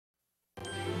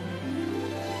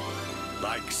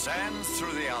Like sands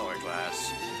through the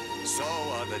hourglass, so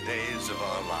are the days of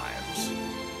our lives.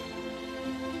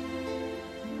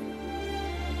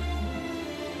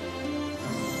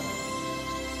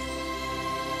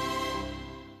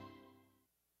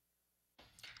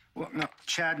 Well, no,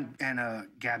 Chad and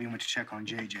Gabby went to check on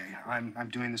JJ. I'm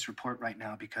doing this report right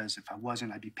now because if I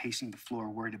wasn't, I'd be pacing the floor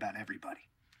worried about everybody.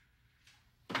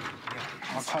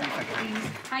 I'll call you if I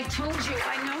can. I told you,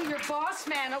 I know your boss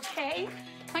man, okay?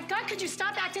 My God, could you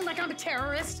stop acting like I'm a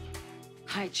terrorist?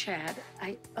 Hi, Chad.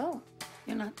 Oh,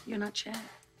 you're not Chad.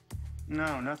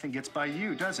 No, nothing gets by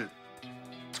you, does it?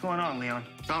 What's going on, Leon?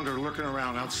 Found her lurking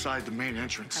around outside the main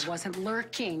entrance. I wasn't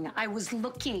lurking. I was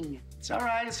looking. It's all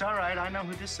right, it's all right. I know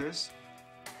who this is.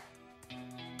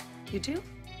 You do?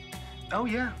 Oh,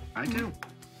 yeah, I do.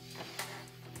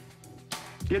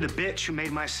 You're the bitch who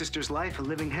made my sister's life a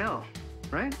living hell,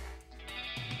 right?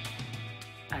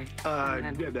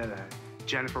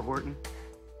 Jennifer Horton.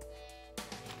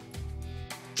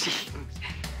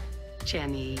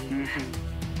 Jenny.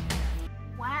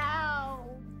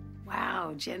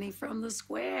 Wow, Jenny from the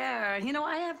square. You know,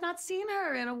 I have not seen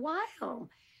her in a while.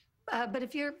 But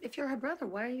if you're her brother,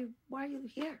 why are you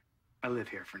here? I live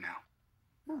here for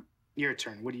now. Your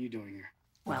turn. What are you doing here?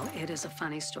 Well, it is a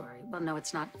funny story. Well, no,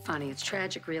 it's not funny. It's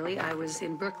tragic, really. I was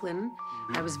in Brooklyn.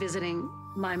 I was visiting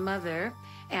my mother,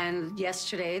 and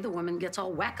yesterday the woman gets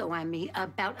all wacko on me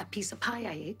about a piece of pie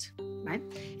I ate, right?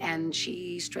 And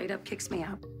she straight up kicks me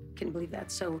out. Can you believe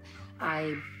that? So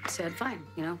I said, fine,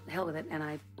 you know, hell with it. And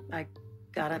I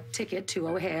got a ticket to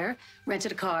O'Hare,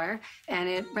 rented a car, and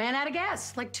it ran out of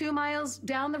gas like 2 miles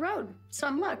down the road.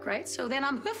 Some luck, right? So then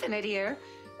I'm hoofing it here,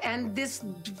 and this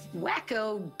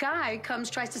wacko guy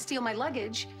tries to steal my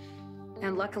luggage.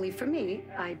 And luckily for me,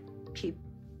 I keep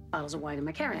bottles of wine in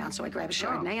my carry-on. So I grab a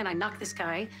Chardonnay and I knock this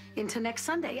guy into next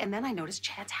Sunday. And then I notice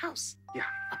Chad's house. Yeah.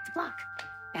 Up the block.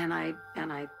 And I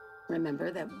remember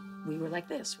that we were like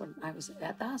this when I was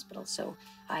at the hospital. So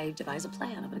I devise a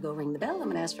plan. I'm gonna go ring the bell. I'm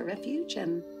gonna ask for refuge.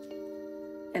 And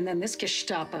then this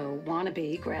Gestapo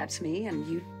wannabe grabs me, and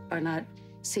you are not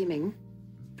seeming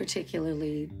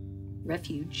particularly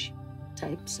refuge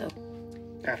type, so.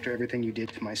 After everything you did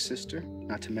to my sister,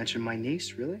 not to mention my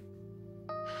niece, really?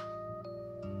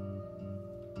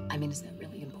 I mean, is that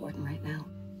really important right now?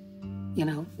 You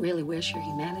know, really, where's your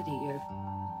humanity, your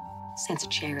sense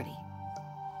of charity?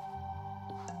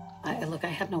 Look, I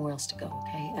have nowhere else to go,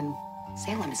 okay? And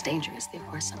Salem is dangerous. There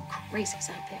are some crazies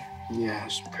out there. Yeah,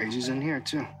 some crazies in here,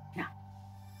 too. Yeah.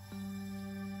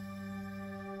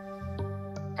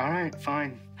 All right,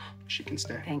 fine. She can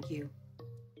stay. Thank you.